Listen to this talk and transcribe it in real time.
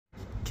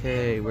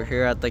Okay, we're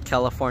here at the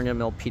California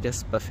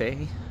Milpitas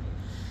buffet.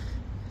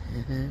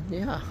 And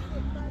yeah,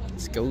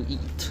 let's go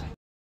eat.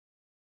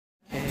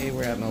 Okay,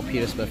 we're at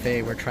Milpitas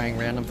buffet. We're trying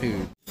random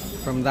food.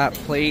 From that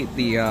plate,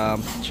 the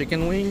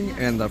chicken wing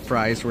and the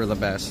fries were the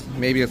best.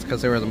 Maybe it's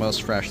because they were the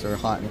most fresh. They were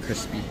hot and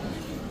crispy.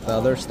 The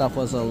other stuff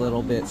was a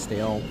little bit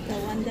stale.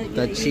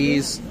 The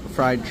cheese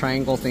fried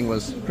triangle thing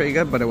was pretty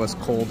good, but it was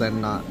cold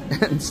and not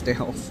and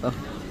stale. So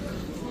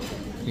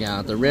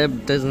yeah, the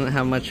rib doesn't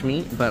have much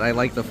meat, but I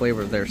like the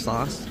flavor of their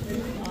sauce.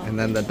 And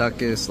then the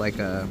duck is like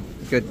a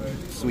good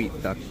sweet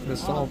duck.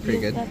 This is all pretty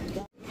good.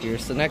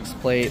 Here's the next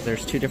plate.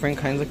 There's two different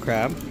kinds of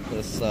crab.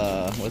 This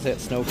was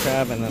it snow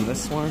crab, and then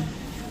this one,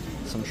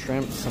 some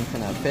shrimp, some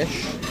kind of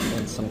fish,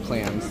 and some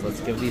clams. Let's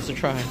give these a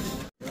try.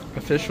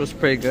 The fish was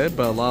pretty good,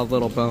 but a lot of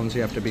little bones.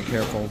 You have to be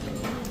careful.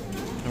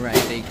 All right,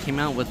 they came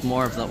out with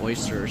more of the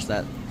oysters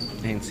that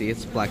you can see.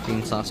 It's black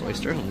bean sauce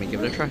oyster. Let me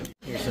give it a try.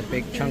 Here's a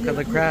big chunk of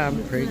the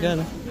crab. Pretty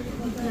good.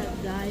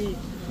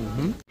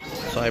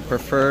 So I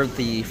prefer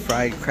the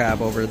fried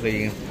crab over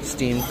the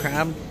steamed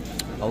crab.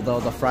 Although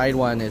the fried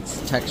one,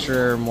 it's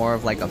texture more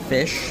of like a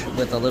fish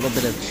with a little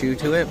bit of chew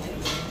to it,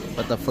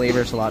 but the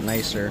flavor's a lot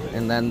nicer.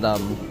 And then the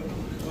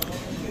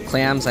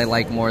clams I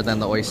like more than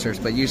the oysters,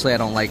 but usually I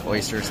don't like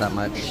oysters that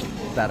much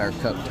that are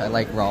cooked. I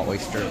like raw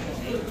oyster.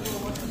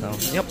 So,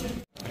 yep.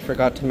 I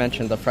forgot to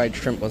mention the fried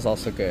shrimp was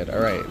also good.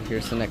 Alright,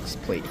 here's the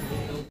next plate.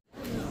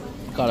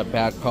 Got a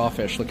bad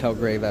crawfish. Look how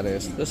gray that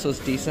is. This was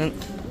decent.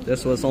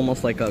 This was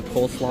almost like a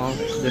coleslaw.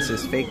 This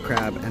is fake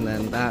crab, and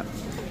then that,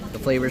 the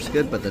flavor's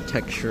good, but the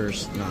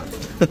texture's not.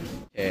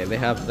 Okay, they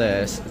have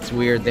this. It's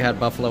weird. They had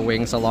buffalo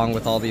wings along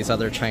with all these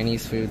other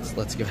Chinese foods.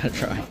 Let's give it a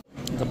try.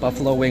 The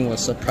buffalo wing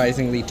was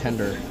surprisingly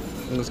tender.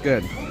 It was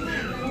good.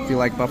 If you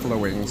like buffalo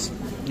wings.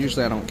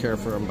 Usually I don't care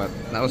for them, but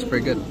that was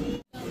pretty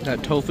good.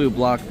 That tofu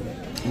block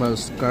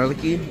was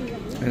garlicky,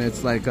 and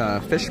it's like a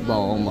fish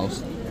ball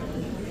almost.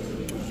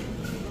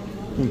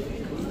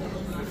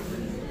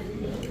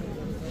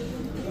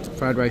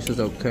 Fried rice is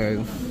okay.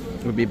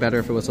 It would be better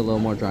if it was a little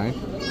more dry.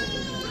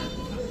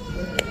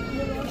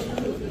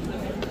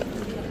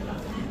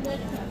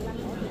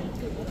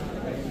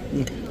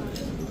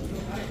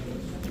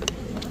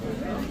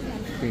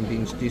 Green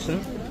beans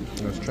decent.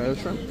 Let's try the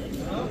shrimp.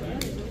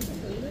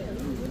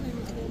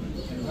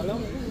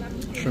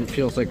 Shrimp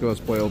feels like it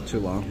was boiled too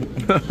long.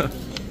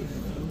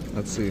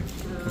 Let's see.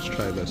 Let's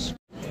try this.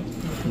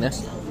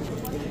 This.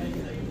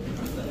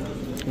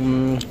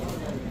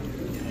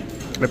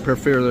 I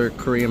prefer their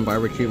Korean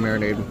barbecue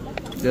marinade.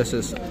 This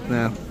is,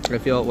 nah, I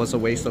feel it was a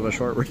waste of a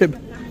short rib.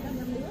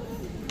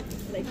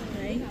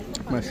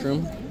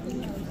 Mushroom.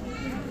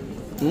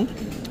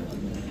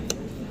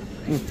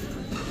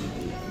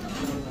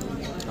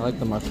 I like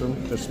the mushroom,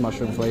 just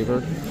mushroom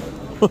flavored.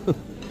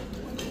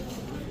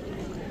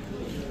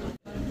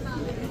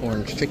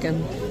 Orange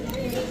chicken.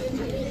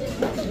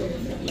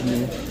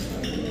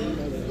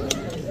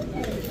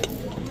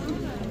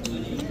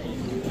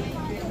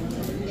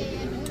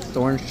 The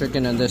orange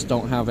chicken and this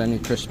don't have any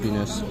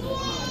crispiness.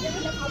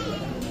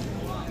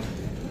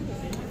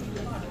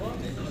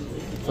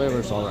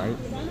 Flavor's alright.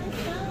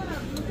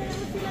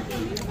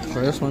 For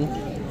this one.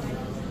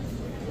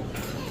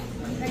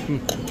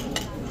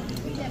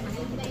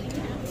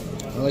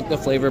 I like the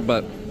flavor,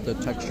 but the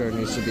texture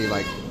needs to be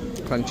like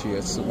crunchy.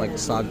 It's like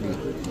soggy,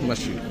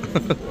 mushy.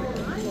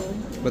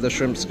 But the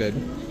shrimp's good.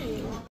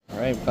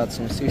 Alright, got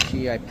some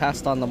sushi. I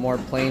passed on the more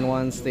plain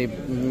ones. They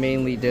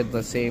mainly did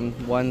the same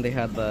one. They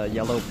had the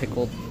yellow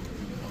pickled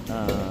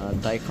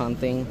daikon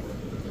thing.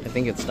 I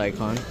think it's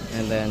daikon.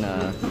 And then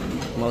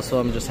most of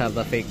them just have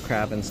the fake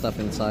crab and stuff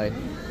inside.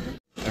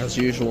 As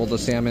usual, the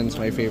salmon's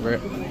my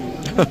favorite.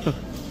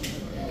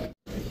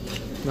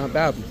 Not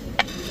bad.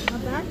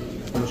 Not bad?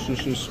 The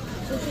sushi's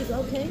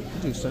okay.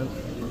 Decent.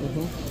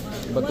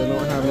 But they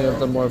don't have any of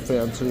the more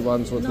fancy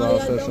ones with raw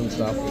fish and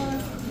stuff.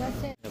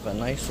 They have a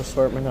nice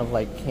assortment of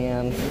like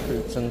canned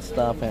fruits and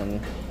stuff,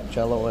 and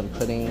jello and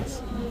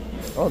puddings.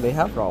 Oh, they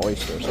have raw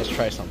oysters. Let's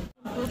try some.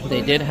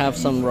 They did have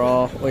some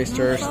raw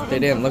oysters. They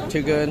didn't look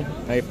too good.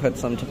 I put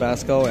some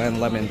Tabasco and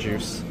lemon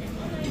juice.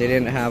 They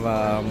didn't have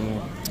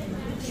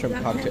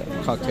shrimp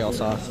cocktail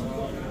sauce.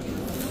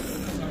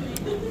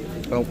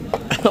 Oh,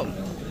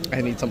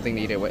 I need something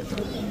to eat it with.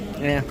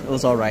 Yeah, it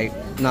was alright.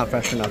 Not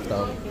fresh enough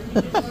though.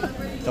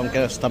 Don't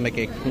get a stomach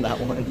ache from that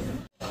one.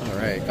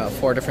 Alright, got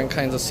 4 different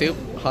kinds of soup.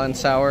 Hot and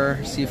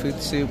sour,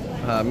 seafood soup,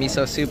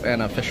 miso soup,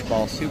 and a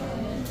fishball soup.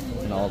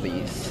 And all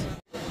these.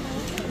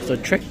 So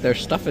trick,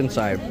 there's stuff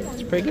inside.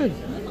 It's pretty good.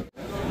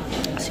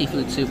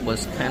 Seafood soup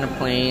was kind of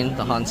plain.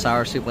 The hot and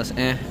sour soup was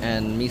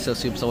and miso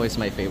soup's always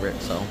my favorite,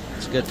 so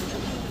it's good.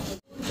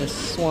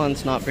 This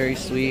one's not very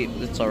sweet.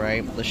 It's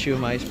alright. The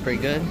shumai's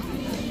pretty good.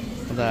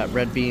 That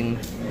red bean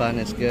bun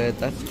is good.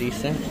 That's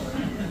decent.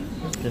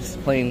 This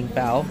plain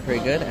bao,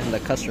 pretty good. And the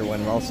custard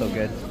one also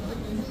good.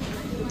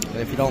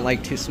 But if you don't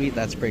like too sweet,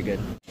 that's pretty good.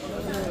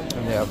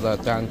 And they have the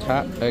dan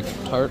tat egg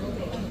tart.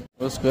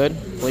 It was good.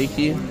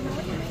 Flaky.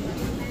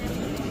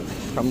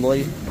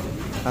 Crumbly.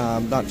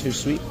 Not too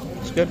sweet.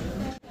 It's good.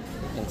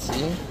 You can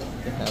see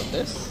they have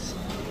this.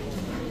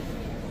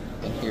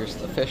 And here's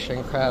the fish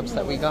and crabs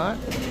that we got.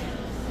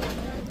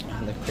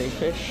 And the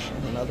crayfish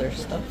and other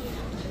stuff.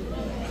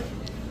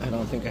 I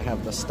don't think I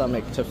have the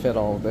stomach to fit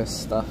all this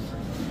stuff.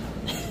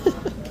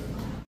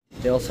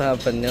 They also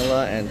have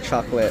vanilla and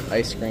chocolate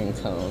ice cream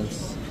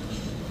cones.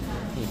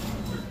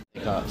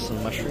 They got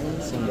some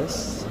mushrooms in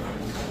this.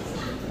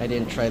 I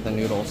didn't try the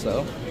noodles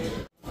though.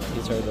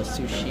 These are the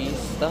sushi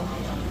stuff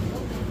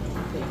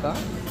they got.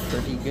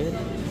 Pretty good.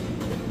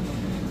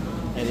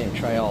 I didn't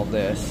try all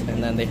this.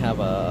 And then they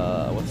have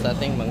a, what's that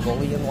thing?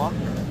 Mongolian wok.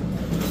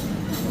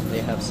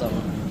 They have some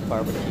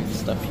barbecue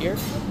stuff here.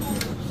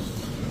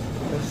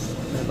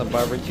 And the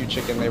barbecue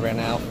chicken they ran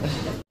out.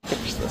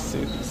 Here's the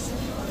soups.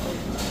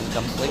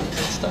 Dumplings and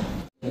stuff.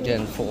 I'm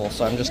getting full,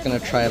 so I'm just gonna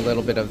try a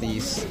little bit of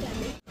these.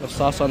 The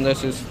sauce on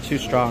this is too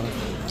strong,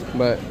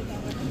 but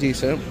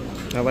decent.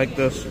 I like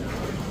this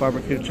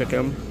barbecue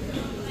chicken.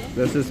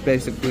 This is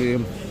basically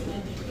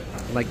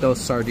like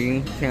those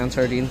canned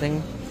sardine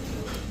thing.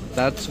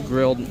 That's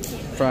grilled,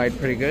 fried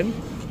pretty good.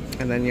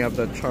 And then you have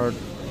the charred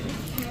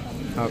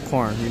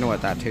corn. You know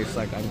what that tastes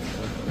like, I'm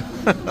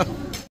sure.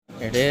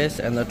 Here it is,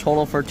 and the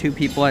total for 2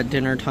 people at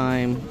dinner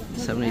time,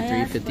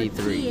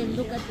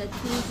 $73.53.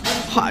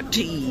 Hot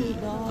tea,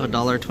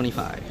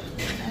 $1.25.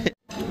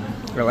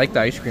 I like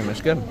the ice cream,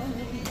 it's good.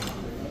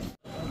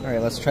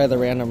 Alright, let's try the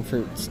random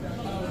fruits.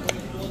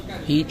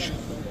 Peach.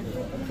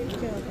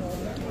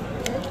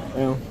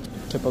 Yeah,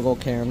 typical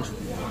canned.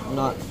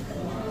 Not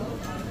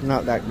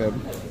that good.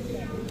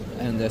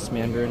 And this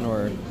mandarin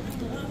or...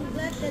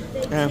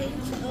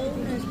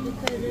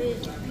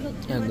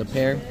 And the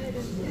pear.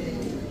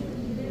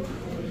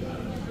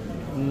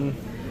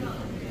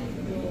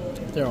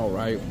 They're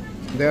alright.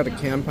 They had a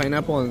canned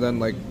pineapple and then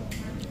like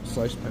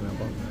sliced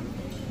pineapple.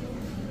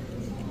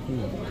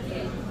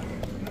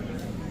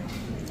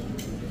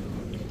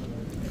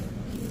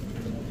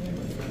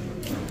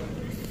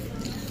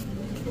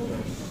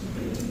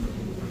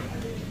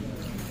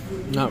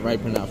 Not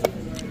ripe enough.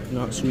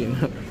 Not sweet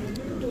enough.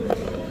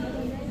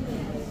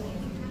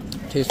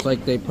 Tastes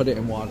like they put it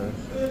in water.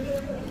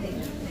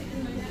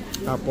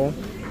 Apple.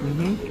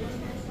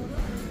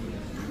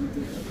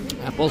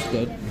 Apple's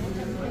good.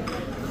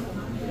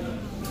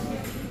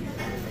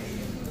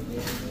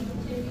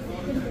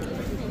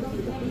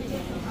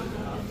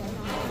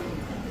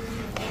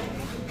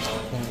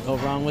 Can't go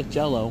wrong with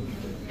Jell-O.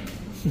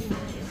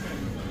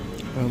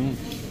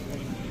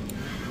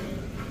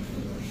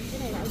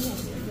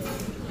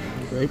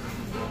 Grape.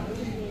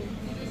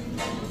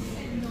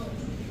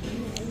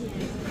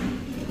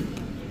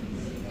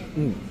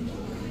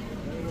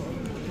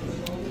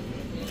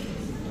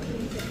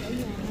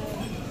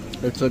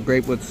 It's a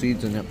grape with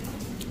seeds in it.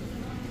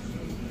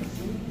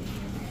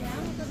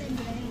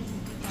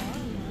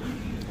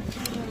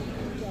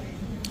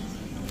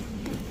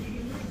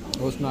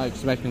 I was not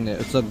expecting it.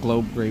 It's a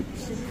globe grape.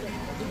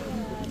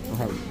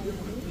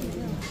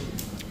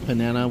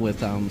 Banana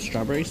with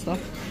strawberry stuff.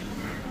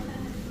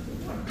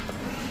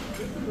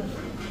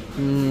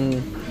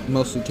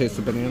 Mostly taste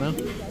of banana.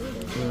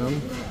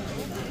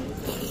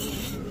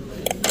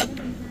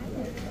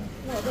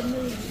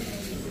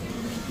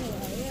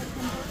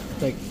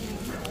 Like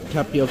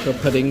tapioca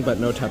pudding, but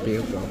no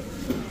tapioca.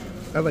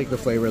 I like the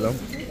flavor though.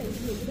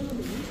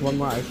 One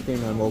more ice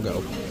cream and we'll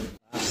go.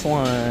 Last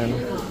one.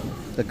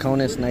 The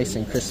cone is nice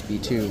and crispy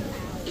too.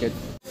 Good.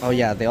 Oh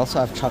yeah, they also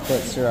have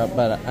chocolate syrup,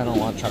 but I don't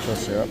want chocolate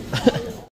syrup.